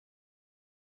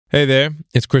Hey there,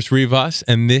 it's Chris Rivas,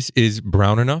 and this is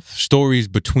Brown Enough, Stories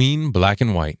Between Black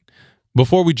and White.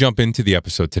 Before we jump into the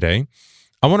episode today,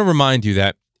 I want to remind you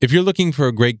that if you're looking for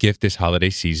a great gift this holiday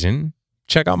season,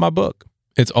 check out my book.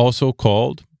 It's also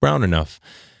called Brown Enough.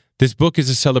 This book is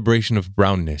a celebration of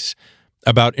brownness,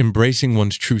 about embracing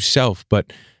one's true self,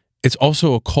 but it's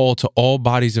also a call to all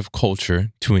bodies of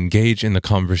culture to engage in the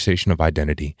conversation of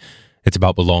identity. It's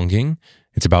about belonging.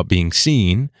 It's about being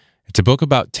seen. It's a book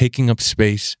about taking up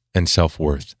space and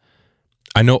self-worth.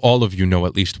 I know all of you know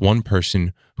at least one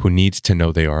person who needs to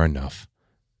know they are enough,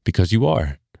 because you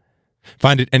are.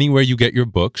 Find it anywhere you get your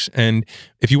books, and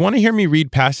if you want to hear me read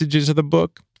passages of the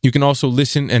book, you can also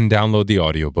listen and download the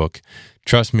audiobook.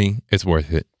 Trust me, it's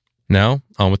worth it. Now,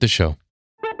 on with the show.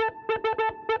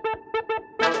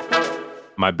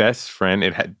 My best friend,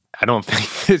 I don't think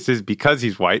this is because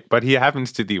he's white, but he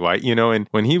happens to be white, and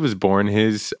when he was born,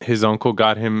 his uncle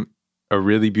got him a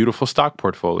really beautiful stock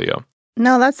portfolio.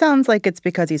 No, that sounds like it's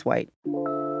because he's white.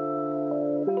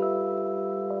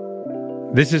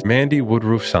 This is Mandi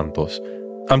Woodruff-Santos.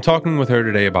 I'm talking with her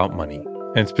today about money,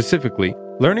 and specifically,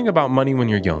 learning about money when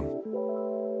you're young.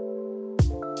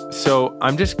 So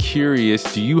I'm just curious,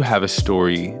 do you have a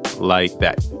story like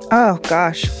that? Oh,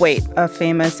 gosh. Wait, a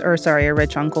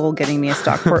rich uncle getting me a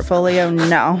stock portfolio?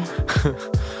 No.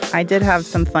 I did have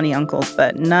some funny uncles,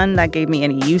 but none that gave me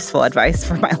any useful advice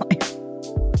for my life.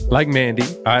 Like Mandi,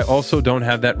 I also don't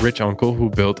have that rich uncle who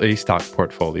built a stock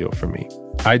portfolio for me.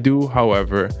 I do,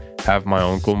 however, have my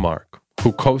Uncle Mark,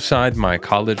 who co-signed my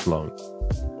college loan.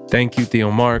 Thank you, Theo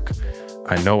Mark.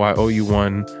 I know I owe you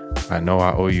one. I know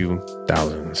I owe you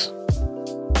thousands.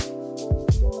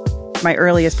 My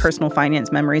earliest personal finance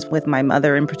memories with my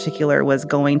mother in particular was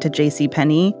going to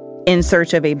JCPenney in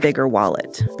search of a bigger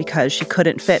wallet because she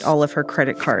couldn't fit all of her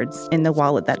credit cards in the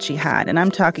wallet that she had. And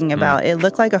I'm talking about, it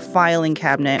looked like a filing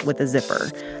cabinet with a zipper.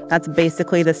 That's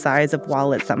basically the size of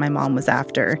wallets that my mom was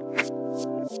after.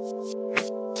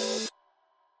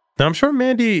 Now, I'm sure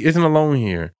Mandi isn't alone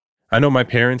here. I know my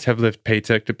parents have lived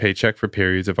paycheck to paycheck for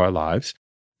periods of our lives.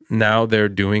 Now they're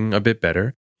doing a bit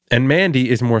better, and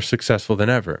Mandi is more successful than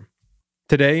ever.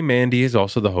 Today, Mandi is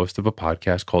also the host of a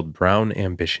podcast called Brown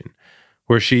Ambition,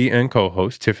 where she and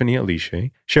co-host Tiffany Alicia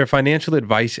share financial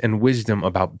advice and wisdom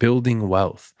about building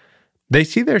wealth. They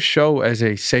see their show as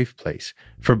a safe place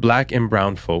for Black and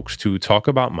brown folks to talk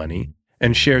about money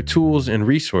and share tools and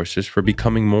resources for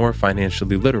becoming more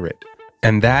financially literate.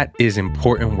 And that is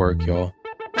important work, y'all.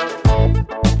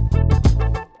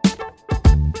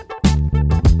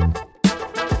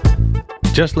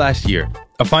 Just last year,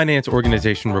 a finance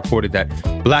organization reported that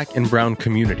Black and brown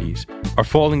communities are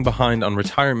falling behind on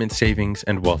retirement savings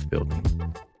and wealth building.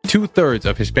 2/3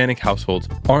 of Hispanic households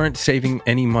aren't saving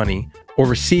any money or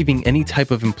receiving any type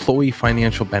of employee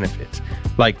financial benefits,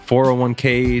 like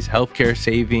 401ks, healthcare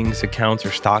savings accounts,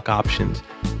 or stock options.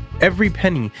 Every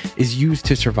penny is used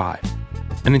to survive.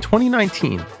 And in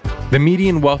 2019, the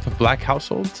median wealth of Black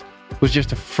households was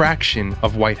just a fraction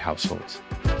of white households.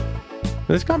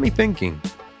 This got me thinking,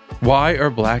 why are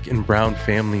Black and brown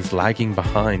families lagging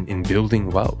behind in building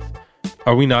wealth?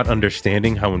 Are we not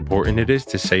understanding how important it is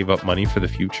to save up money for the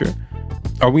future?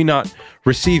 Are we not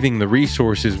receiving the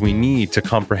resources we need to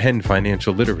comprehend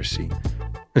financial literacy?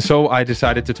 And so I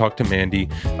decided to talk to Mandi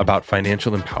about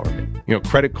financial empowerment,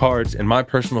 credit cards, and my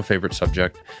personal favorite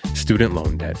subject, student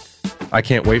loan debt. I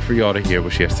can't wait for y'all to hear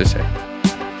what she has to say.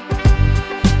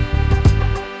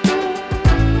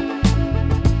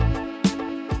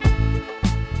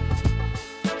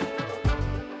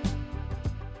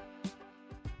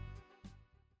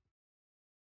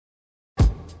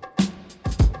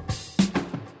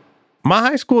 My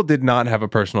high school did not have a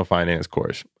personal finance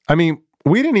course. I mean,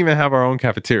 we didn't even have our own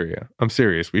cafeteria. I'm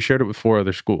serious. We shared it with 4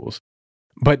 other schools.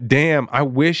 But damn, I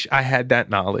wish I had that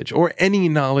knowledge, or any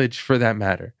knowledge for that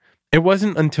matter. It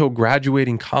wasn't until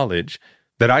graduating college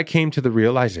that I came to the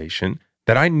realization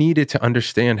that I needed to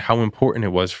understand how important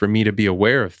it was for me to be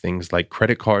aware of things like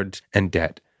credit cards and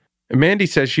debt. Mandi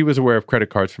says she was aware of credit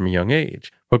cards from a young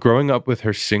age, but growing up with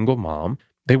her single mom,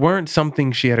 they weren't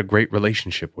something she had a great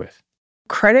relationship with.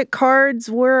 Credit cards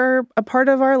were a part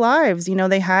of our lives.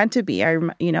 They had to be. I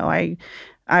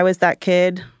was that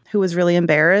kid who was really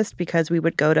embarrassed because we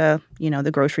would go to,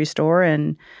 the grocery store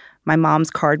and my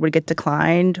mom's card would get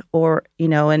declined or,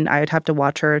 and I would have to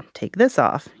watch her take this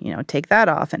off, take that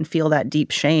off and feel that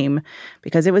deep shame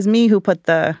because it was me who put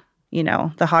the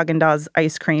Haagen-Dazs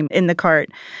ice cream in the cart.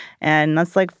 And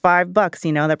that's like $5,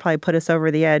 that probably put us over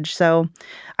the edge. So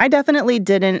I definitely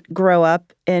didn't grow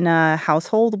up in a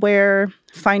household where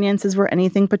finances were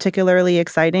anything particularly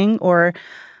exciting or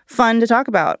fun to talk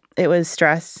about. It was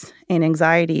stress and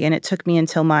anxiety, and it took me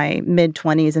until my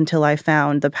mid-20s until I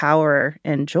found the power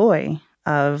and joy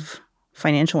of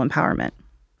financial empowerment.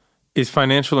 Is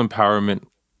financial empowerment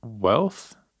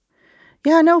wealth?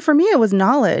 Yeah, no, for me it was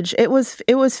knowledge. It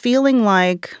was feeling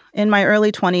like in my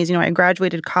early 20s, I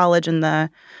graduated college in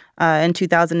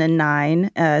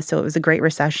 2009, so it was a great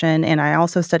recession, and I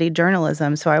also studied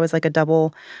journalism, so I was like a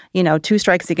double, two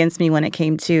strikes against me when it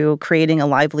came to creating a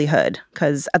livelihood,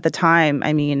 because at the time,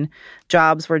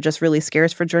 jobs were just really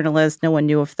scarce for journalists. No one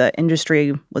knew if the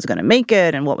industry was going to make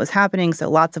it and what was happening, so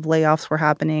lots of layoffs were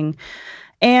happening.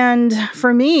 And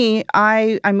for me,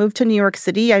 I moved to New York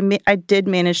City. I did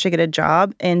manage to get a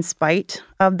job in spite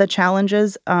of the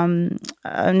challenges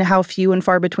and how few and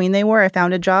far between they were. I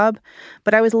found a job,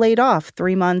 but I was laid off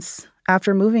 3 months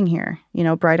after moving here.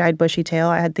 Bright-eyed, bushy-tail.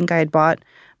 I think I had bought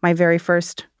my very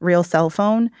first real cell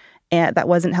phone and that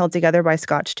wasn't held together by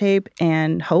Scotch tape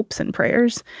and hopes and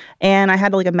prayers. And I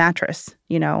had like a mattress,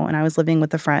 and I was living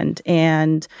with a friend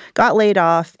and got laid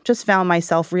off, just found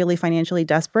myself really financially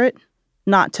desperate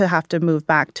not to have to move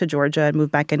back to Georgia and move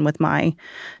back in with my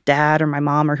dad or my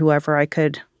mom or whoever I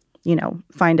could,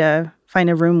 find a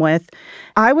room with.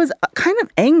 I was kind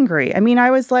of angry. I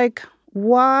was like,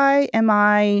 why am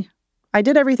I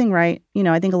did everything right.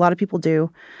 I think a lot of people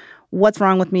do. What's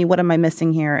wrong with me? What am I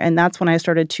missing here? And that's when I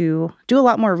started to do a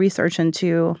lot more research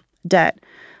into debt,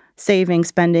 saving,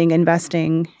 spending,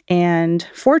 investing. And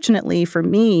fortunately for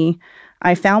me,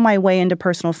 I found my way into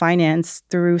personal finance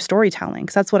through storytelling,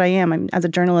 because that's what I am. I'm, as a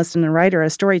journalist and a writer,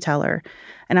 a storyteller.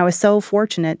 And I was so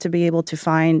fortunate to be able to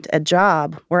find a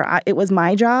job where it was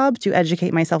my job to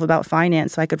educate myself about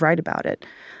finance so I could write about it.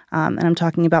 And I'm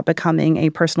talking about becoming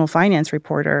a personal finance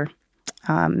reporter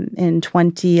in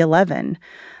 2011.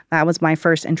 That was my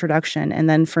first introduction.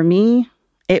 And then for me,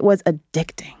 it was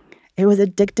addicting. It was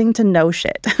addicting to know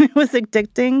shit. It was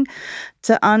addicting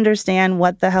to understand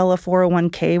what the hell a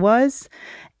 401k was,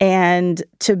 and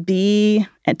to be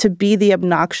the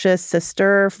obnoxious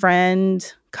sister,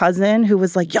 friend, cousin who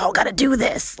was like, "Y'all got to do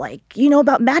this. Like,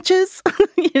 about matches?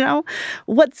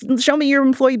 Show me your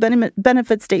employee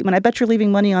benefit statement. I bet you're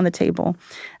leaving money on the table."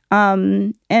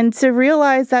 And to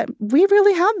realize that we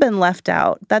really have been left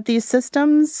out. That these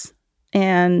systems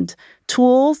and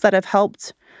tools that have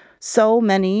helped so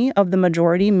many of the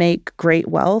majority make great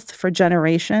wealth for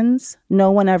generations. No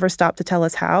one ever stopped to tell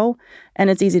us how, and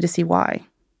it's easy to see why.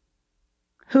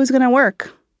 Who's going to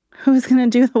work? Who's going to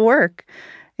do the work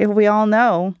if we all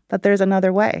know that there's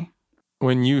another way?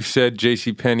 When you said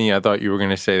JCPenney, I thought you were going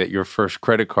to say that your first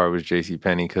credit card was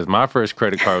JCPenney, because my first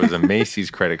credit card was a Macy's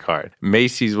credit card.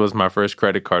 Macy's was my first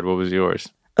credit card. What was yours?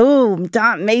 Oh,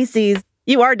 Macy's.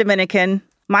 You are Dominican.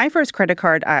 My first credit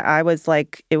card, I was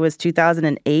like, it was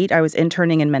 2008. I was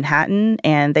interning in Manhattan,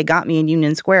 and they got me in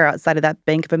Union Square outside of that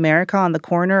Bank of America on the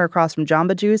corner across from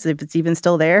Jamba Juice, if it's even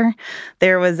still there.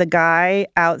 There was a guy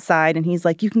outside, and he's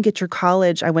like, "You can get your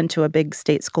college." I went to a big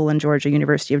state school in Georgia,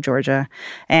 University of Georgia.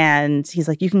 And he's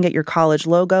like, "You can get your college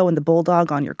logo and the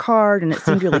bulldog on your card." And it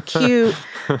seemed really cute.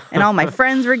 And all my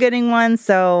friends were getting one.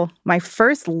 So my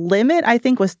first limit, I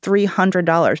think, was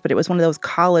 $300, but it was one of those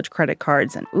college credit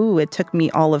cards. And it took me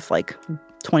all of like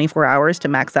 24 hours to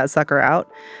max that sucker out,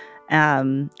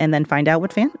 and then find out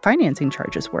what financing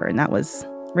charges were. And that was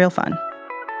real fun.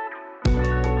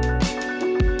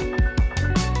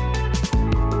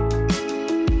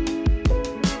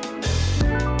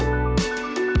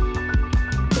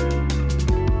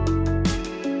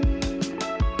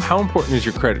 How important is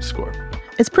your credit score?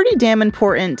 It's pretty damn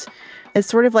important. It's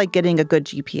sort of like getting a good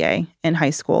GPA in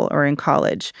high school or in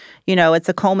college. It's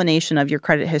a culmination of your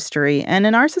credit history. And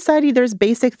in our society, there's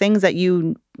basic things that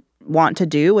you want to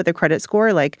do with a credit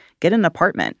score, like get an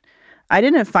apartment. I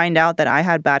didn't find out that I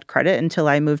had bad credit until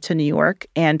I moved to New York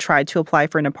and tried to apply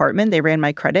for an apartment. They ran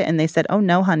my credit and they said, "Oh,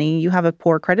 no, honey, you have a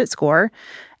poor credit score."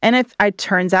 And it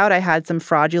turns out I had some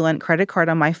fraudulent credit card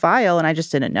on my file, and I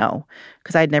just didn't know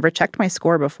because I'd never checked my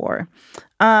score before.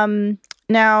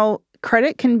 Now,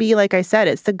 credit can be, like I said,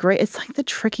 it's like the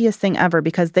trickiest thing ever,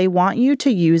 because they want you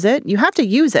to use it. You have to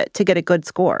use it to get a good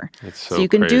score. So you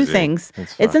can crazy. do things.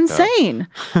 It's insane.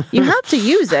 You have to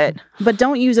use it, but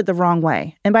don't use it the wrong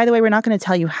way. And by the way, we're not going to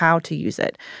tell you how to use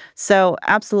it. So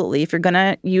absolutely, if you're going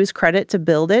to use credit to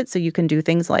build it so you can do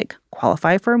things like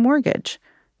qualify for a mortgage,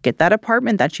 get that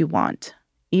apartment that you want.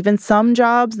 Even some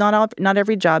jobs, not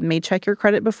every job, may check your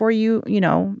credit before you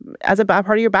as a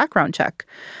part of your background check.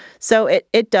 So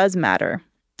it does matter.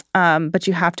 But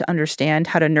you have to understand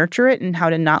how to nurture it and how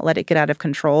to not let it get out of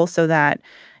control so that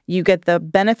you get the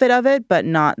benefit of it, but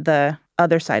not the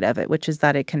other side of it, which is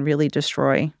that it can really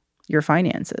destroy your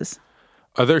finances.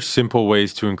 Are there simple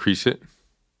ways to increase it?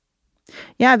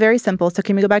 Yeah, very simple. So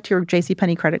can we go back to your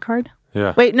JCPenney credit card?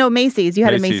 Yeah. Wait, no, Macy's. You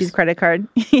had a Macy's credit card.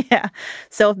 Yeah.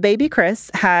 So if baby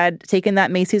Chris had taken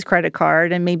that Macy's credit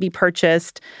card and maybe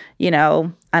purchased,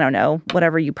 I don't know,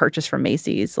 whatever you purchase from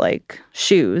Macy's, like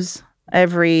shoes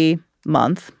every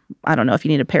month. I don't know if you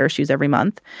need a pair of shoes every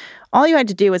month. All you had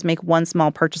to do was make one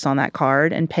small purchase on that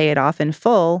card and pay it off in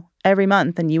full every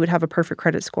month, and you would have a perfect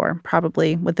credit score,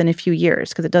 probably within a few years,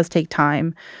 because it does take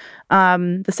time.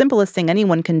 The simplest thing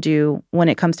anyone can do when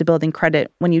it comes to building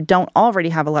credit, when you don't already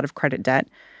have a lot of credit debt,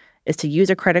 is to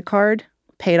use a credit card,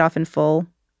 pay it off in full,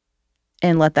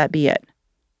 and let that be it.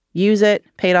 Use it,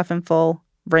 pay it off in full,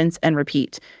 rinse and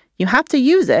repeat. You have to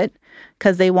use it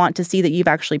because they want to see that you've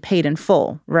actually paid in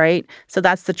full, right? So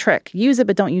that's the trick. Use it,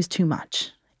 but don't use too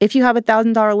much. If you have a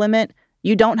 $1,000 limit,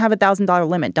 you don't have a $1,000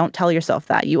 limit. Don't tell yourself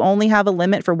that. You only have a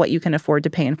limit for what you can afford to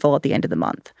pay in full at the end of the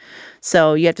month.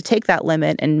 So you have to take that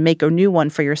limit and make a new one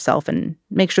for yourself and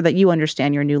make sure that you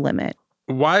understand your new limit.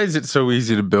 Why is it so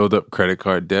easy to build up credit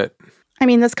card debt? I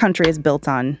mean, this country is built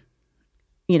on,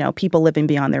 people living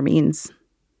beyond their means.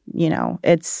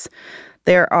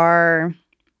 There are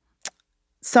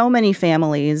so many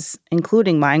families,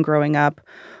 including mine growing up,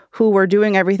 who were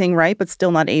doing everything right, but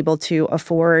still not able to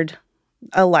afford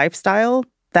a lifestyle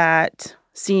that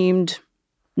seemed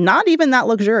not even that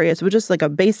luxurious. It was just like a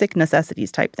basic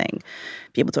necessities type thing.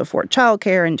 Be able to afford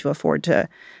childcare and to afford to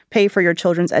pay for your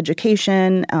children's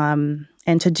education,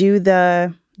 and to do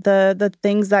the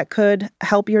things that could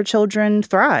help your children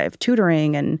thrive,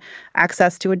 tutoring and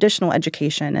access to additional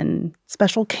education and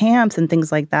special camps and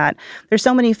things like that. There's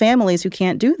so many families who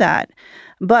can't do that.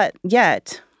 But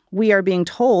yet we are being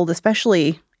told,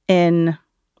 especially in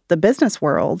the business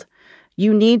world,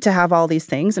 you need to have all these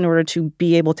things in order to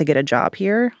be able to get a job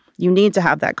here. You need to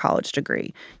have that college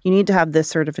degree. You need to have this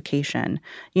certification.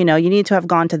 You need to have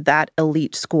gone to that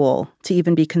elite school to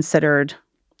even be considered,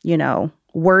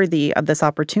 worthy of this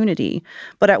opportunity.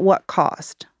 But at what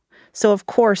cost? So, of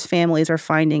course, families are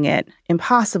finding it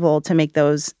impossible to make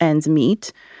those ends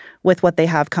meet with what they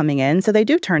have coming in. So they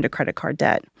do turn to credit card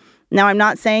debt. Now, I'm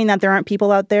not saying that there aren't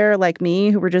people out there like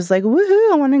me who were just like,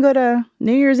 woohoo, I want to go to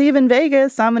New Year's Eve in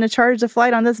Vegas. So I'm going to charge the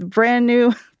flight on this brand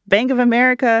new Bank of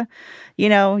America,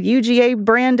 UGA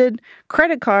branded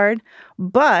credit card.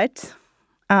 But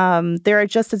there are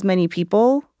just as many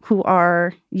people who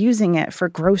are using it for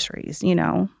groceries,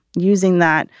 using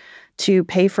that to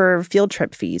pay for field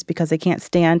trip fees because they can't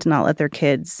stand to not let their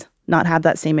kids not have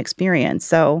that same experience.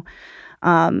 So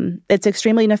it's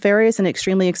extremely nefarious and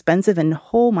extremely expensive, and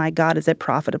oh my God, is it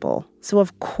profitable. So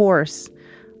of course,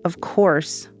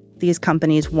 these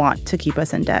companies want to keep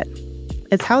us in debt.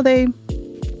 It's how they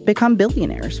become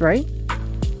billionaires, right?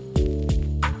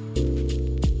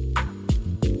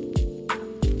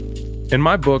 In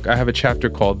my book, I have a chapter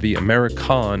called The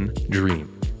American Dream,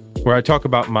 where I talk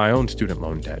about my own student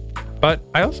loan debt. But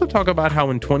I also talk about how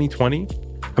in 2020,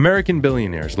 American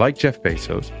billionaires like Jeff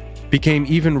Bezos became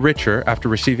even richer after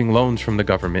receiving loans from the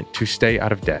government to stay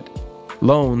out of debt.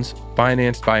 Loans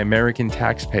financed by American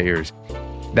taxpayers.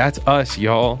 That's us,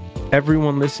 y'all.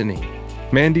 Everyone listening.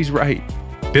 Mandi's right.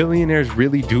 Billionaires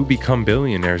really do become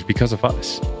billionaires because of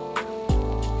us.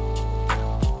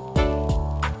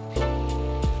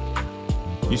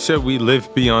 You said we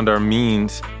live beyond our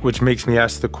means, which makes me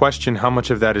ask the question, how much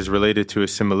of that is related to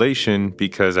assimilation?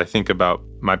 Because I think about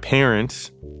my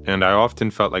parents, and I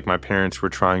often felt like my parents were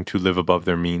trying to live above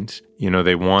their means.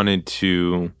 They wanted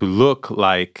to look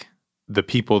like the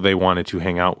people they wanted to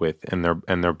hang out with and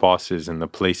their bosses and the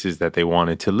places that they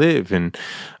wanted to live. And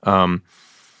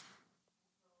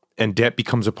debt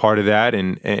becomes a part of that.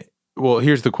 And well,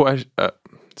 here's the question.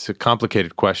 It's a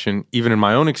complicated question. Even in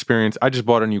my own experience, I just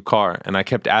bought a new car, and I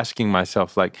kept asking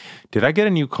myself, did I get a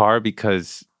new car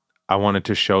because I wanted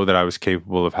to show that I was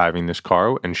capable of having this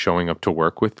car and showing up to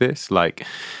work with this,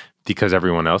 because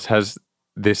everyone else has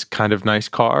this kind of nice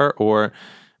car, or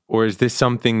is this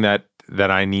something that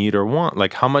I need or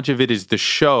want? How much of it is the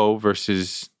show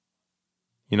versus,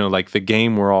 the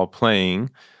game we're all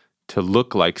playing to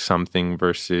look like something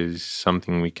versus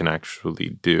something we can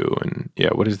actually do? And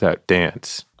what is that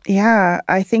dance? Yeah,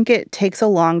 I think it takes a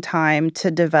long time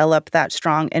to develop that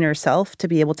strong inner self to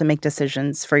be able to make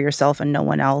decisions for yourself and no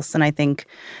one else. And I think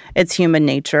it's human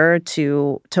nature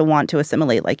to want to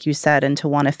assimilate, like you said, and to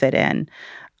want to fit in.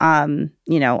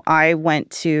 I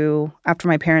went to, after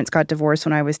my parents got divorced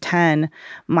when I was 10,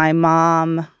 my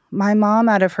mom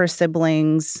out of her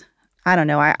siblings, I don't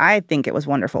know, I think it was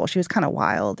wonderful. She was kind of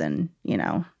wild, and,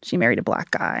 she married a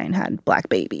black guy and had black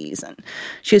babies, and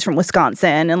she was from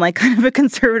Wisconsin and kind of a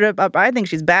conservative. I think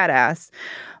she's badass.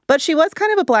 But she was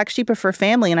kind of a black sheep of her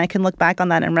family, and I can look back on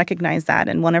that and recognize that.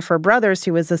 And one of her brothers,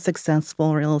 who was a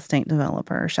successful real estate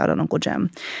developer, shout out Uncle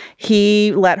Jim,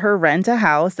 he let her rent a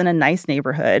house in a nice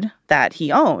neighborhood that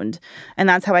he owned. And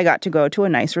that's how I got to go to a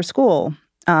nicer school.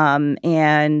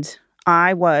 And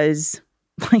I was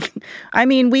like, I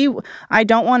mean, I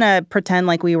don't want to pretend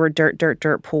like we were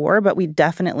dirt poor, but we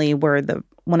definitely were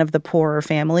one of the poorer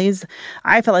families.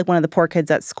 I felt like one of the poor kids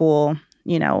at school.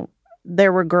 You know,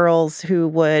 there were girls who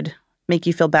would make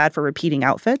you feel bad for repeating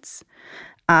outfits.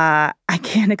 I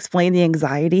can't explain the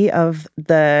anxiety of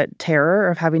the terror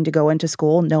of having to go into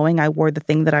school knowing I wore the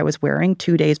thing that I was wearing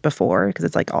 2 days before, because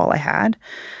it's like all I had.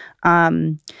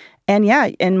 And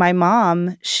my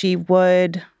mom, she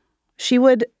would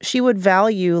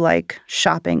value like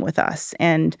shopping with us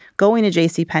and going to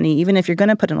JCPenney, even if you're going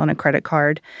to put it on a credit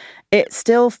card. It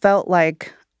still felt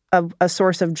like a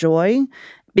source of joy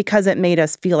because it made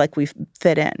us feel like we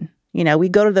fit in. You know,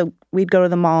 we'd go to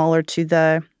the mall or to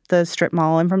the strip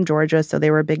mall. I'm from Georgia, so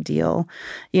they were a big deal.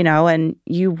 You know, and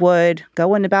you would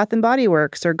go into Bath and Body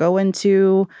Works or go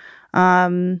into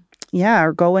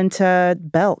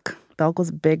Belk. Belk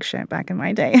was big shit back in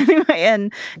my day anyway,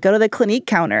 and go to the Clinique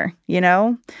counter, you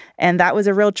know? And that was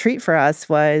a real treat for us.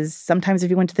 Was sometimes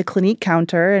if you went to the Clinique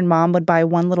counter and mom would buy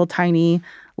one little tiny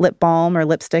lip balm or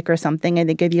lipstick or something, and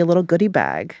they give you a little goodie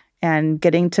bag. And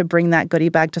getting to bring that goodie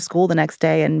bag to school the next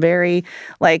day and very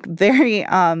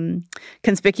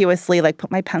conspicuously like put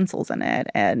my pencils in it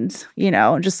and, you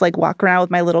know, just like walk around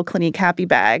with my little Clinique happy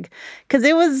bag. Because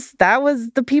that was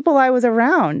the people I was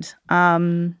around.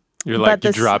 You're like,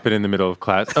 you drop it in the middle of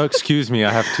class. Oh, excuse me,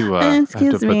 I have to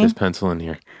put this pencil in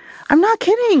here. I'm not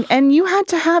kidding. And you had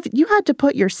to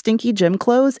put your stinky gym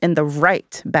clothes in the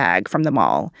right bag from the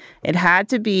mall. It had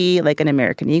to be like an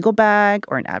American Eagle bag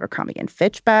or an Abercrombie and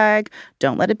Fitch bag.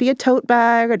 Don't let it be a tote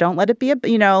bag, or don't let it be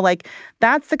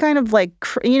that's the kind of like,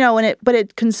 but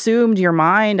it consumed your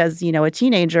mind as, you know, a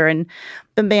teenager.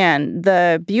 But man,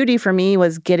 the beauty for me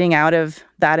was getting out of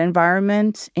that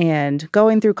environment and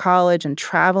going through college and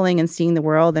traveling and seeing the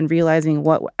world and realizing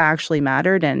what actually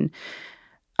mattered. And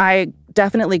I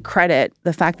definitely credit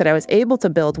the fact that I was able to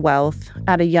build wealth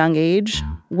at a young age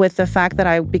with the fact that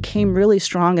I became really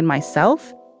strong in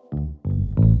myself.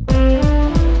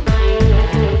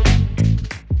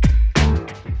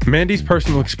 Mandi's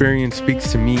personal experience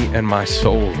speaks to me and my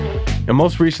soul. And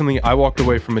most recently, I walked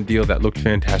away from a deal that looked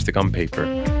fantastic on paper.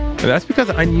 And that's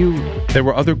because I knew there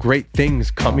were other great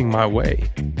things coming my way,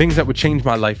 things that would change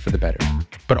my life for the better.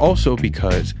 But also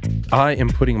because I am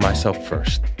putting myself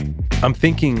first. I'm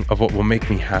thinking of what will make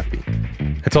me happy.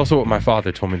 It's also what my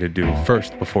father told me to do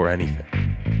first before anything.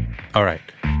 All right,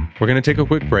 we're going to take a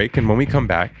quick break, and when we come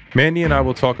back, Mandi and I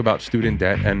will talk about student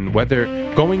debt and whether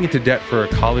going into debt for a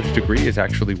college degree is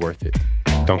actually worth it.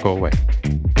 Don't go away.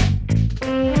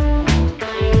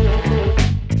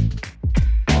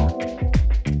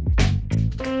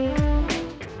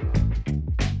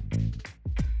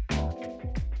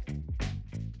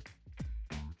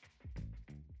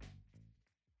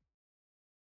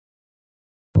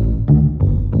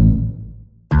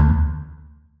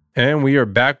 And we are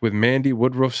back with Mandi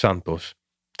Woodruff-Santos.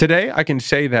 Today, I can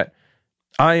say that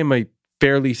I am a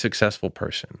fairly successful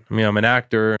person. I mean, I'm an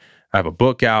actor, I have a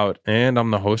book out, and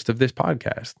I'm the host of this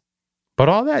podcast. But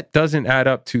all that doesn't add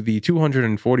up to the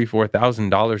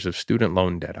 $244,000 of student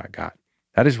loan debt I got.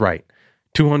 That is right,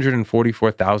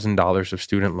 $244,000 of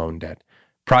student loan debt.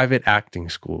 Private acting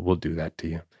school will do that to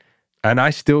you. And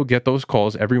I still get those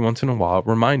calls every once in a while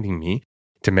reminding me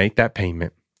to make that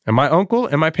payment. And my uncle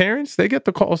and my parents, they get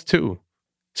the calls too.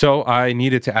 So I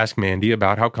needed to ask Mandi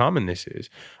about how common this is.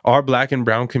 Are Black and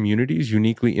brown communities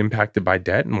uniquely impacted by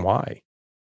debt, and why?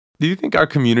 Do you think our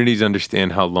communities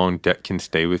understand how long debt can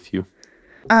stay with you?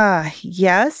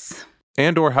 Yes.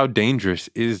 And or how dangerous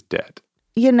is debt?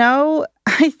 You know,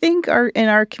 I think in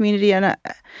our community, and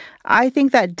I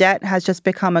think that debt has just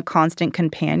become a constant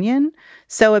companion.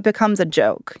 So it becomes a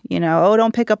joke, you know, oh,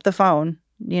 don't pick up the phone.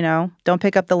 You know, don't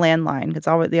pick up the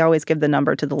landline. They always give the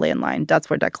number to the landline. That's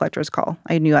what debt collectors call.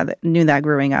 I knew that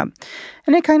growing up.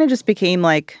 And it kind of just became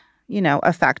like, you know,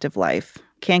 a fact of life.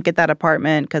 Can't get that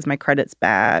apartment because my credit's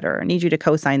bad, or I need you to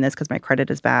co-sign this because my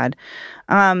credit is bad.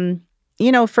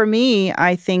 You know, for me,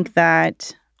 I think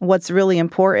that what's really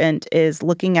important is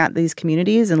looking at these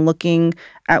communities and looking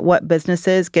at what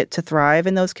businesses get to thrive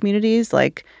in those communities.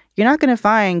 Like, you're not going to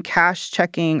find cash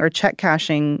checking or check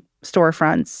cashing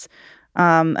storefronts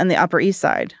on the Upper East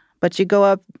Side. But you go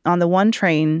up on the 1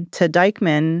 train to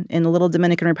Dykeman in the little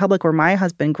Dominican Republic where my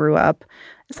husband grew up,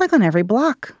 it's like on every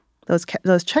block,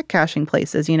 those check cashing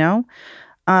places, you know?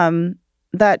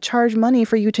 that charge money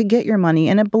for you to get your money,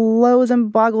 and it blows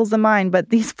and boggles the mind. But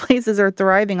these places are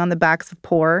thriving on the backs of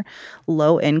poor,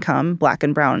 low-income Black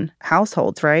and brown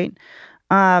households, right?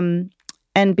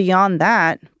 And beyond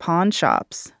that, pawn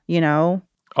shops,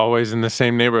 Always in the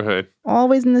same neighborhood.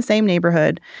 Always in the same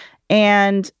neighborhood.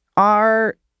 And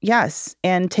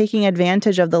and taking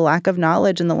advantage of the lack of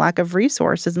knowledge and the lack of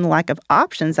resources and the lack of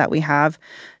options that we have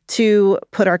to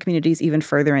put our communities even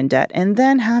further in debt. And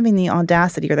then having the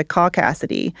audacity or the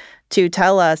caucacity to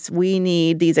tell us we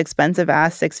need these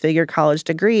expensive-ass six-figure college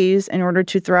degrees in order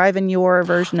to thrive in your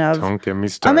version of Don't get me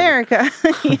started. America.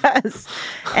 Yes.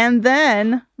 And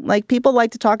then, people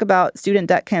like to talk about student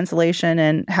debt cancellation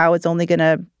and how it's only going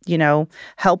to,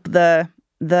 help the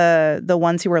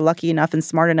ones who are lucky enough and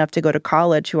smart enough to go to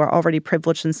college who are already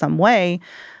privileged in some way.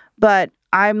 But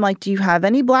I'm like, do you have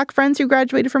any Black friends who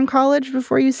graduated from college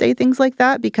before you say things like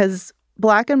that? Because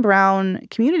Black and brown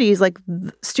communities,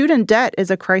 student debt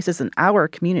is a crisis in our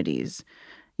communities,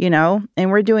 and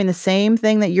we're doing the same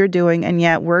thing that you're doing, and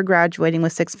yet we're graduating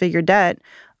with six-figure debt,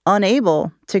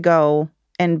 unable to go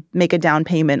and make a down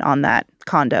payment on that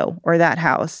condo or that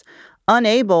house,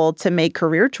 unable to make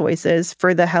career choices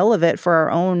for the hell of it for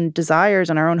our own desires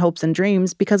and our own hopes and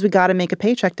dreams because we got to make a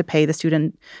paycheck to pay the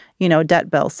student, debt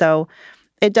bill. So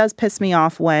it does piss me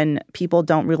off when people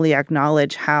don't really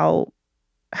acknowledge how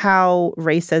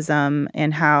racism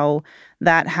and how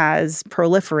that has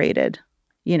proliferated,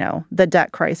 the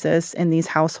debt crisis in these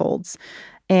households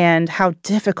and how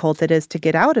difficult it is to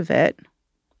get out of it,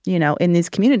 in these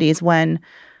communities when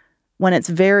it's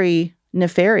very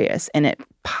nefarious and it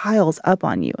piles up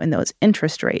on you and those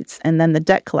interest rates and then the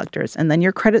debt collectors and then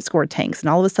your credit score tanks and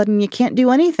all of a sudden you can't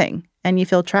do anything and you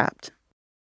feel trapped.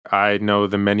 I know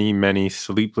the many, many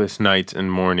sleepless nights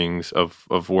and mornings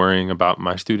of worrying about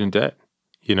my student debt,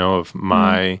 of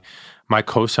my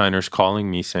co-signers calling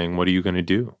me saying, what are you going to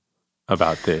do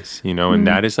about this? And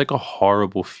that is a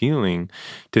horrible feeling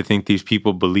to think these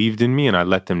people believed in me and I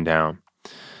let them down.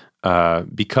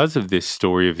 Because of this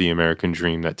story of the American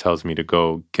dream that tells me to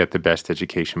go get the best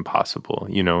education possible,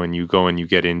 and you go and you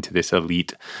get into this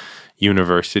elite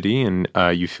university and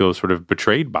you feel sort of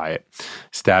betrayed by it,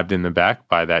 stabbed in the back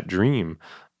by that dream.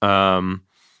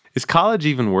 Is college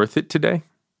even worth it today?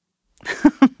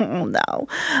 No.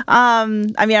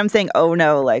 I'm saying, oh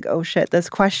no, oh shit, this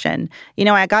question.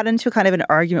 I got into kind of an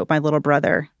argument with my little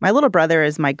brother. My little brother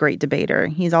is my great debater.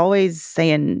 He's always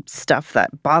saying stuff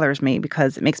that bothers me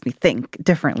because it makes me think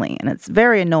differently. And it's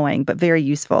very annoying, but very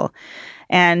useful.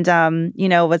 And,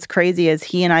 what's crazy is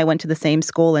he and I went to the same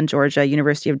school in Georgia,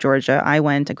 University of Georgia. I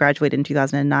graduated in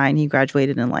 2009. He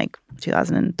graduated in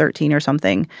 2013 or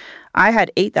something. I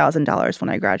had $8,000 when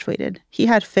I graduated. He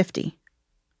had $50,000.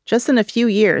 Just in a few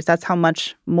years, that's how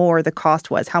much more the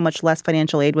cost was, how much less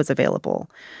financial aid was available.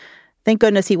 Thank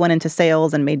goodness he went into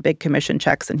sales and made big commission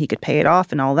checks and he could pay it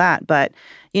off and all that. But,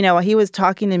 he was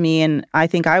talking to me and I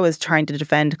think I was trying to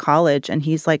defend college and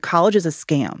he's like, college is a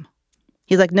scam.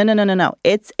 He's like, no.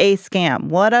 It's a scam.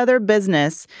 What other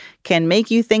business can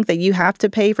make you think that you have to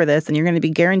pay for this and you're going to be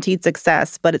guaranteed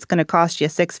success, but it's going to cost you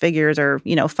 6 figures or,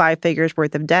 5 figures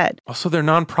worth of debt? Also, they're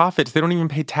nonprofits. They don't even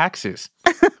pay taxes.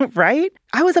 Right?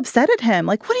 I was upset at him.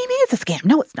 What do you mean it's a scam?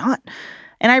 No, it's not.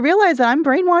 And I realized that I'm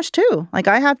brainwashed too.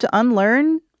 I have to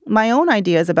unlearn my own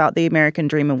ideas about the American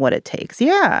dream and what it takes.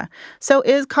 Yeah. So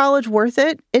is college worth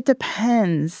it? It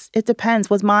depends.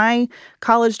 Was my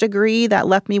college degree that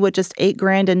left me with just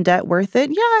 $8,000 in debt worth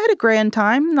it? Yeah, I had a grand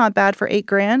time. Not bad for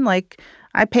 $8,000.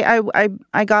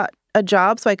 I got a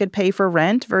job so I could pay for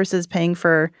rent versus paying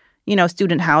for,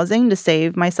 student housing to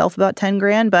save myself about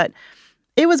 $10,000. But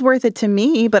it was worth it to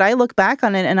me. But I look back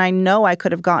on it and I know I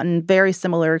could have gotten very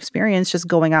similar experience just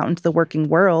going out into the working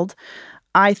world.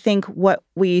 I think what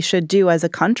we should do as a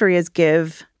country is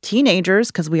give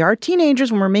teenagers, because we are teenagers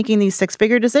when we're making these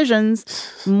six-figure decisions,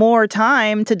 more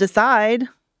time to decide.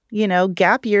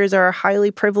 Gap years are a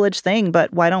highly privileged thing,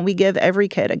 but why don't we give every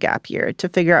kid a gap year to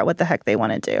figure out what the heck they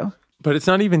want to do? But it's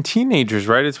not even teenagers,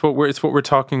 right? It's what we're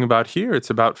talking about here. It's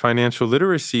about financial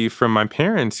literacy from my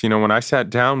parents. When I sat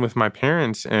down with my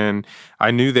parents and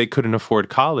I knew they couldn't afford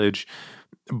college,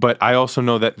 but I also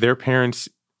know that their parents,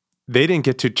 they didn't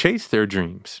get to chase their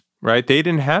dreams, right? They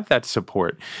didn't have that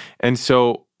support. And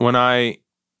so when I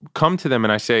come to them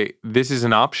and I say, this is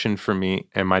an option for me,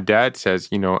 and my dad says,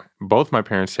 both my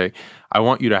parents say, I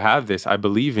want you to have this. I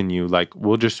believe in you.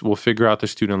 We'll figure out the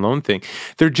student loan thing.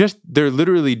 They're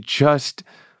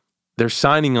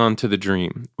signing on to the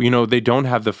dream. They don't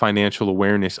have the financial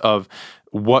awareness of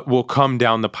what will come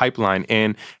down the pipeline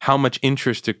and how much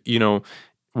interest,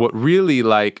 what really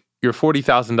your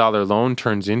 $40,000 loan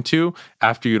turns into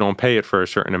after you don't pay it for a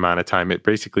certain amount of time. It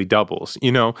basically doubles.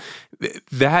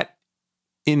 That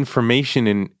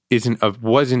information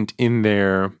wasn't in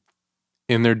their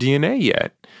DNA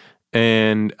yet.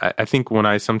 And I think when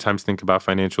I sometimes think about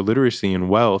financial literacy and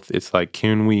wealth, it's like,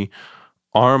 can we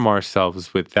arm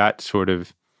ourselves with that sort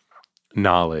of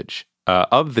knowledge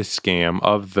of the scam,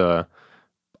 of the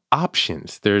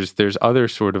options? There's other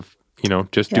sort of,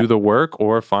 do the work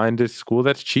or find a school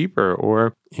that's cheaper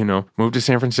or, move to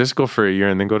San Francisco for a year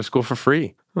and then go to school for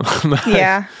free.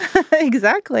 Yeah,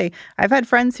 exactly. I've had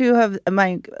friends who have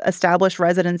established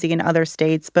residency in other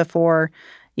states before,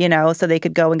 so they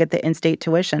could go and get the in-state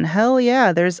tuition. Hell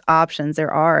yeah, there's options.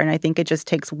 There are. And I think it just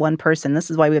takes one person. This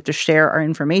is why we have to share our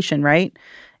information, right?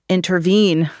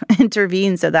 Intervene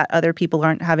so that other people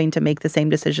aren't having to make the same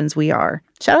decisions we are.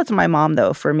 Shout out to my mom,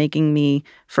 though, for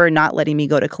not letting me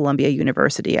go to Columbia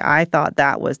University. I thought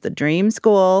that was the dream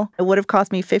school. It would have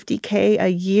cost me $50,000 a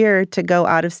year to go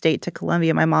out of state to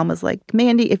Columbia. My mom was like,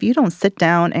 Mandy, if you don't sit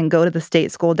down and go to the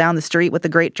state school down the street with a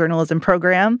great journalism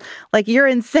program, like, you're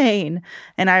insane.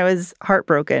 And I was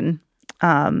heartbroken.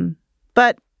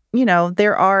 But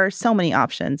there are so many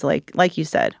options, like you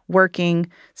said,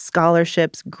 working,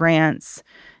 scholarships, grants.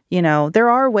 There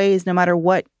are ways, no matter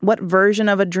what version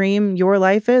of a dream your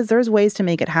life is, there's ways to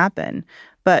make it happen.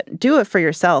 But do it for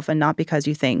yourself and not because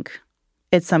you think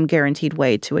it's some guaranteed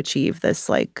way to achieve this,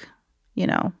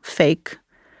 fake,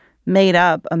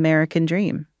 made-up American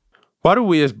dream. Why do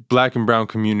we as Black and brown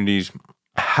communities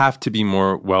have to be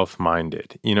more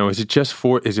wealth-minded? Is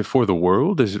it for the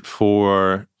world? Is it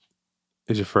for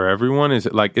everyone? Is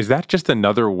that just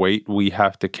another weight we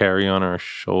have to carry on our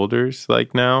shoulders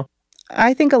now?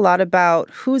 I think a lot about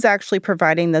who's actually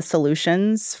providing the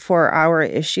solutions for our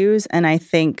issues. And I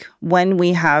think when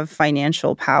we have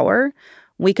financial power,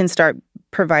 we can start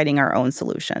providing our own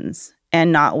solutions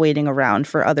and not waiting around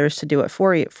for others to do it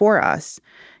for us.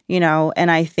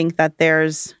 And I think that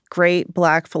there's great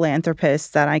Black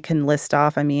philanthropists that I can list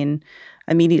off. I mean,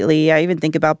 immediately, I even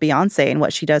think about Beyonce and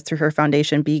what she does through her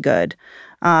foundation, Be Good.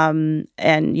 And,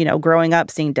 growing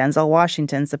up, seeing Denzel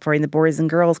Washington supporting the Boys and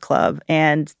Girls Club.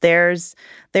 And there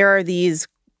are these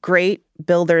great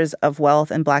builders of wealth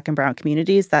in Black and brown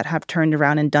communities that have turned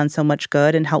around and done so much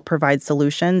good and helped provide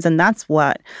solutions. And that's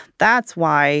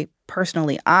why,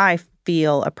 personally, I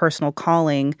feel a personal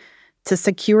calling to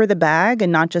secure the bag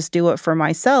and not just do it for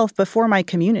myself, but for my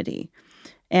community.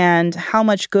 And how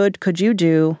much good could you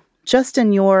do just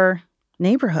in your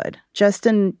neighborhood, just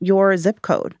in your zip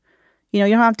code? You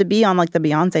don't have to be on the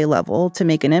Beyonce level to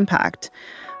make an impact.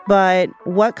 But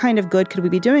what kind of good could we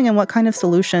be doing and what kind of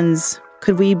solutions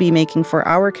could we be making for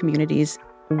our communities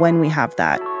when we have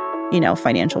that,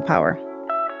 financial power?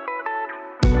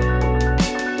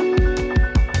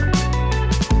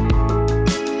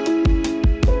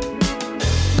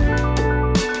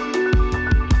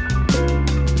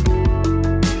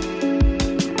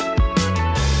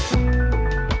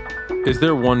 Is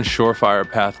there one surefire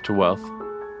path to wealth?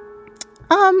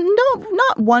 No,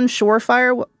 not one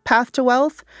surefire path to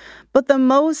wealth, but the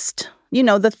most,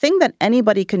 the thing that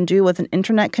anybody can do with an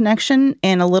internet connection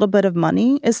and a little bit of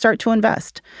money is start to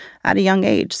invest at a young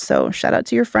age. So shout out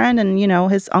to your friend and,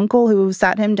 his uncle who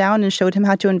sat him down and showed him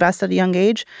how to invest at a young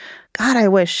age. God, I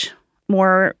wish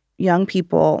more young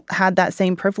people had that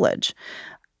same privilege.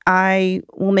 I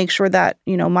will make sure that,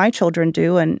 my children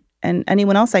do and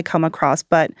anyone else I come across,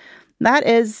 but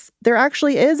there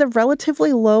actually is a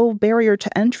relatively low barrier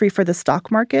to entry for the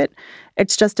stock market.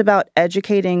 It's just about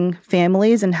educating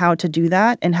families and how to do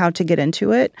that and how to get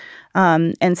into it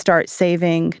and start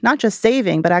saving, not just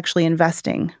saving, but actually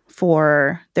investing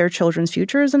for their children's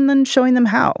futures and then showing them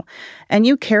how. And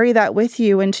you carry that with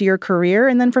you into your career.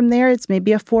 And then from there, it's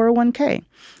maybe a 401k.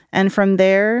 And from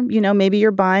there, maybe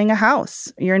you're buying a house.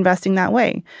 You're investing that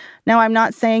way. Now, I'm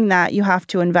not saying that you have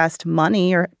to invest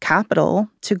money or capital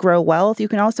to grow wealth. You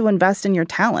can also invest in your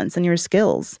talents and your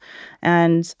skills.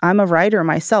 And I'm a writer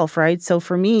myself, right? So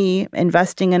for me,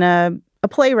 investing in a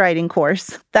playwriting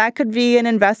course, that could be an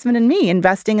investment in me,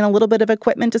 investing in a little bit of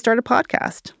equipment to start a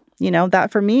podcast.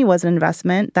 That for me was an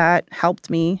investment that helped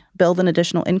me build an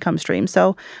additional income stream.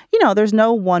 So, there's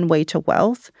no one way to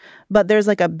wealth, but there's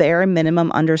a bare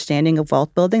minimum understanding of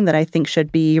wealth building that I think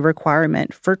should be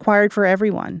required for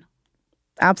everyone.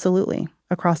 Absolutely.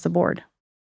 Across the board.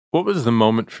 What was the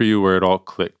moment for you where it all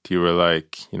clicked? You were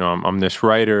like, I'm this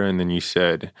writer. And then you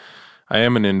said, I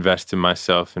am going to invest in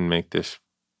myself and make this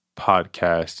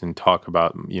podcast and talk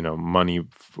about, money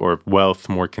or wealth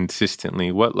more consistently.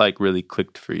 What really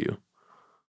clicked for you?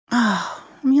 Oh,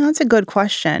 that's a good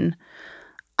question.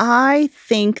 I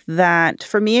think that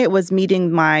for me, it was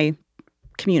meeting my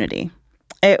community.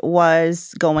 It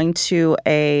was going to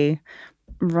a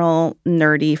real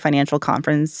nerdy financial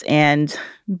conference and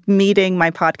meeting my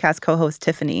podcast co-host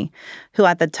Tiffany, who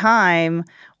at the time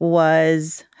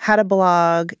had a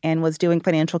blog and was doing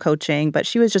financial coaching, but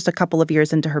she was just a couple of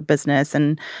years into her business.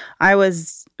 And I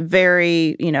was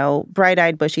very,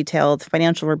 bright-eyed, bushy-tailed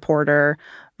financial reporter,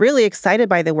 really excited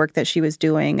by the work that she was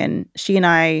doing. And she and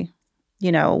I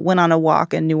went on a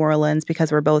walk in New Orleans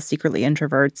because we're both secretly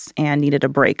introverts and needed a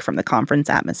break from the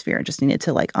conference atmosphere. Just needed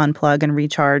to unplug and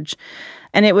recharge.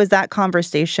 And it was that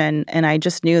conversation. And I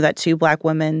just knew that two Black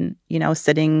women,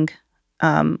 sitting,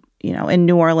 in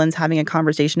New Orleans having a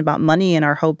conversation about money and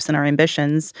our hopes and our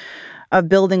ambitions of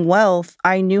building wealth,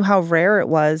 I knew how rare it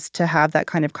was to have that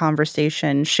kind of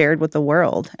conversation shared with the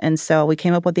world. And so we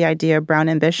came up with the idea of Brown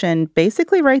Ambition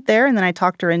basically right there. And then I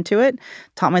talked her into it,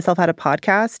 taught myself how to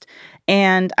podcast.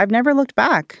 And I've never looked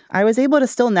back. I was able to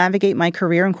still navigate my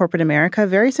career in corporate America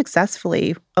very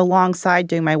successfully alongside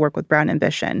doing my work with Brown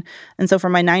Ambition. And so for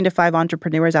my 9-to-5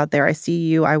 entrepreneurs out there, I see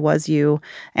you, I was you,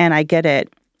 and I get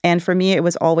it. And for me, it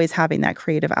was always having that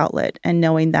creative outlet and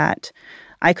knowing that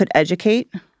I could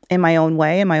educate in my own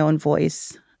way, in my own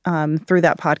voice, through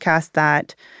that podcast,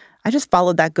 that I just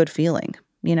followed that good feeling,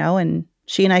 and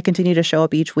she and I continue to show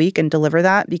up each week and deliver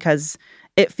that because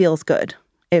it feels good.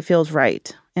 It feels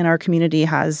right. And our community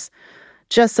has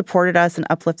just supported us and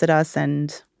uplifted us.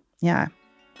 And yeah,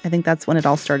 I think that's when it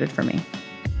all started for me.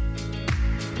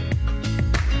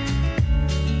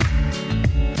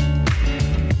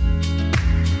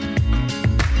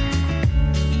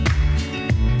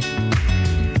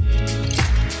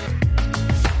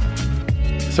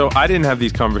 So I didn't have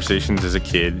these conversations as a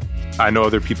kid. I know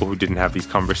other people who didn't have these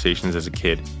conversations as a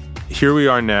kid. Here we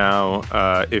are now.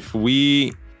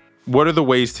 What are the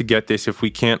ways to get this if we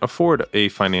can't afford a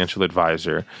financial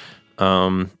advisor?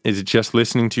 Is it just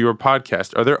listening to your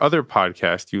podcast? Are there other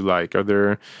podcasts you like? Are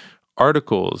there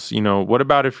articles? What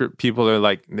about if people are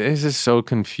like, this is so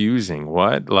confusing.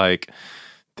 What?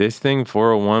 This thing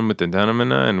 401 with the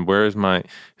da-na-na-na, and where's my...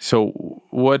 So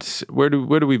where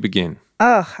do we begin?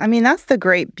 Oh, that's the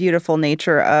great, beautiful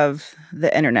nature of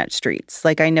the internet streets.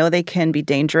 I know they can be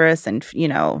dangerous and,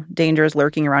 danger is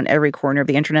lurking around every corner of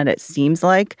the internet, it seems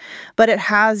like. But it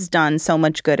has done so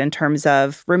much good in terms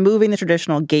of removing the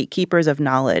traditional gatekeepers of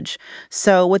knowledge.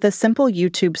 So with a simple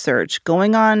YouTube search,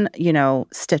 going on,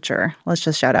 Stitcher, let's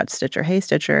just shout out Stitcher, hey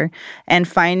Stitcher, and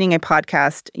finding a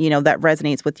podcast, that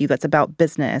resonates with you that's about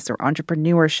business or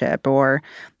entrepreneurship or,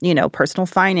 personal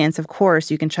finance, of course,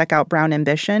 you can check out Brown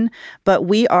Ambition. But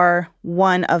we are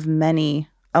one of many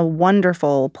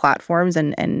wonderful platforms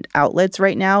and outlets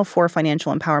right now for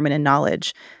financial empowerment and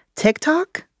knowledge.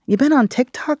 TikTok? You been on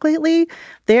TikTok lately?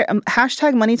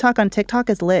 Hashtag Money Talk on TikTok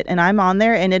is lit, and I'm on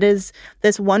there, and it is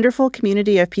this wonderful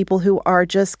community of people who are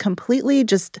just completely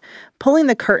just pulling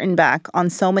the curtain back on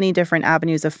so many different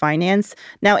avenues of finance.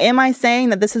 Now, am I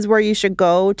saying that this is where you should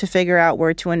go to figure out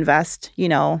where to invest,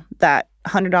 that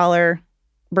 $100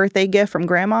 birthday gift from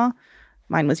grandma?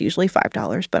 Mine was usually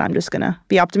 $5, but I'm just going to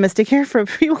be optimistic here for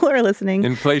people who are listening.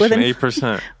 Inflation,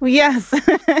 8%. Yes.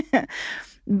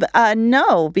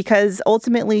 No, because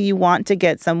ultimately you want to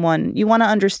get someone, you want to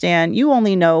understand, you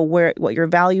only know what your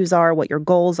values are, what your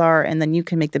goals are, and then you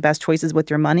can make the best choices with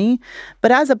your money.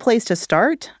 But as a place to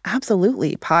start,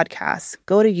 absolutely, podcasts,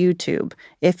 go to YouTube.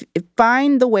 If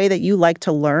find the way that you like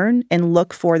to learn and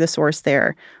look for the source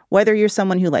there, whether you're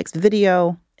someone who likes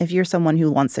video, if you're someone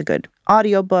who wants a good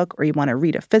audiobook or you want to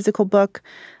read a physical book,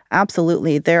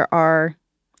 absolutely.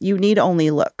 You need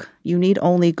only look. You need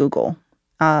only Google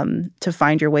to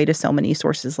find your way to so many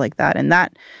sources like that. And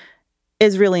that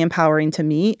is really empowering to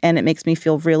me, and it makes me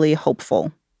feel really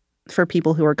hopeful for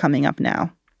people who are coming up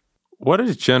now. What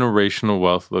does generational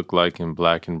wealth look like in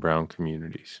Black and Brown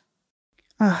communities?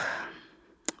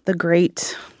 The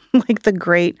great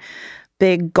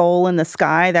big goal in the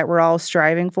sky that we're all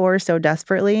striving for so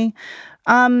desperately.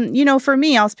 For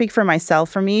me, I'll speak for myself.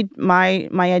 For me, my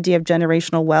idea of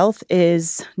generational wealth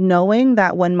is knowing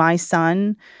that when my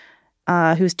son,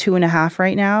 who's 2.5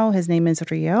 right now, his name is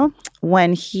Rio,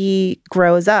 when he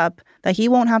grows up, that he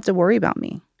won't have to worry about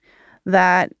me.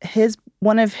 That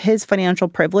one of his financial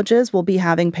privileges will be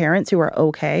having parents who are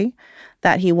okay,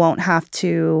 that he won't have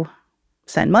to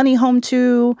send money home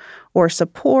to or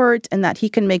support, and that he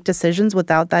can make decisions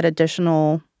without that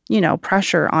additional,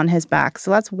 pressure on his back.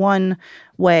 So that's one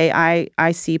way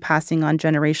I see passing on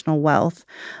generational wealth.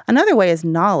 Another way is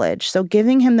knowledge. So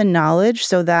giving him the knowledge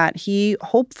so that he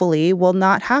hopefully will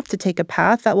not have to take a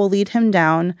path that will lead him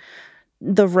down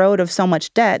the road of so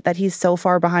much debt that he's so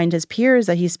far behind his peers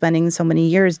that he's spending so many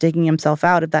years digging himself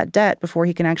out of that debt before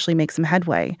he can actually make some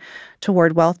headway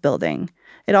toward wealth building.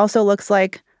 It also looks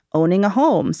like owning a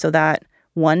home so that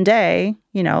one day,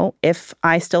 if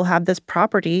I still have this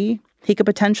property, he could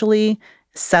potentially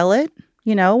sell it,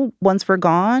 once we're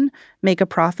gone, make a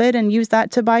profit and use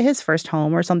that to buy his first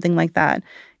home or something like that.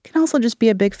 It can also just be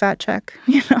a big fat check.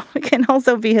 It can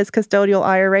also be his custodial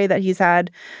IRA that he's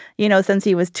had, since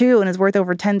he was 2 and is worth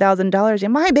over $10,000.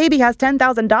 And my baby has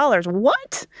 $10,000.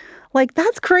 What?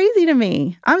 That's crazy to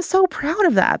me. I'm so proud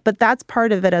of that, but that's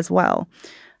part of it as well.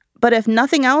 But if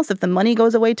nothing else, if the money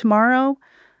goes away tomorrow,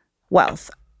 wealth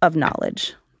of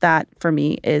knowledge. That, for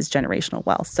me, is generational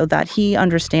wealth, so that he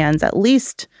understands at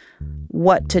least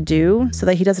what to do so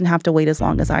that he doesn't have to wait as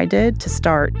long as I did to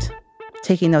start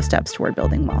taking those steps toward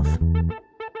building wealth.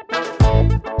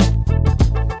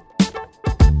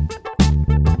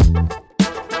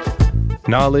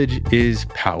 Knowledge is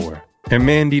power, and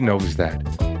Mandi knows that.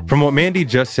 From what Mandi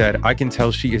just said, I can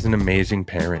tell she is an amazing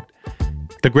parent.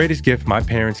 The greatest gift my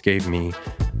parents gave me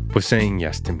was saying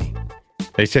yes to me.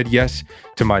 They said yes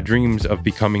to my dreams of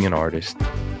becoming an artist.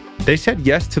 They said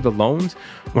yes to the loans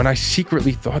when I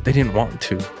secretly thought they didn't want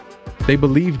to. They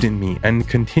believed in me and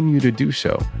continue to do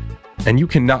so. And you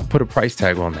cannot put a price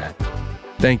tag on that.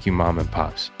 Thank you, Mom and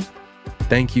Pops.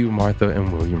 Thank you, Martha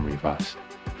and William Rivas.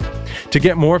 To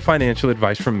get more financial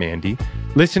advice from Mandi,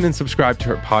 listen and subscribe to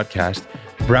her podcast,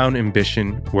 Brown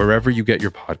Ambition, wherever you get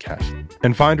your podcast.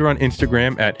 And find her on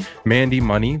Instagram at Mandi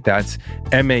Money. That's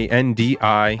Mandi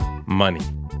Money.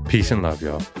 Peace and love,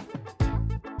 y'all.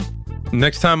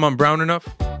 Next time on Brown Enough,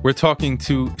 we're talking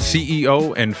to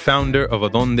CEO and founder of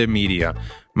Adonde Media,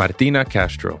 Martina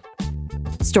Castro.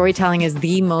 Storytelling is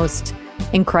the most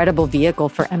incredible vehicle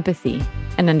for empathy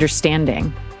and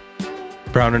understanding.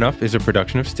 Brown Enough is a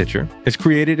production of Stitcher. It's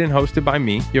created and hosted by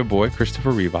me, your boy,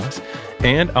 Christopher Rivas,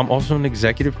 and I'm also an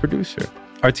executive producer.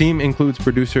 Our team includes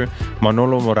producer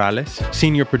Manolo Morales,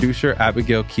 senior producer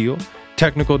Abigail Keel,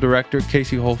 technical director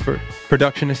Casey Holford,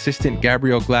 production assistant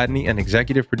Gabrielle Gladney, and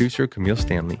executive producer Camille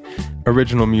Stanley.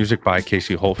 Original music by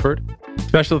Casey Holford.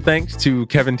 Special thanks to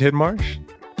Kevin Tidmarsh.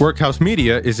 Workhouse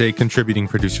Media is a contributing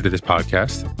producer to this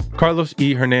podcast. Carlos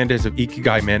E. Hernandez of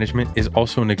Ikigai Management is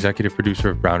also an executive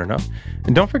producer of Brown Enough.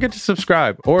 And don't forget to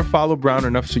subscribe or follow Brown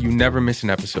Enough so you never miss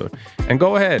an episode. And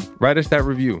go ahead, write us that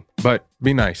review. But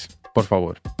be nice. Por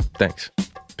favor. Thanks.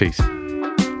 Peace.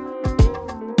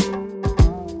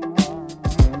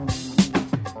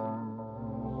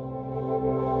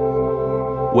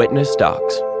 Witness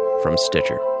Docs from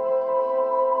Stitcher.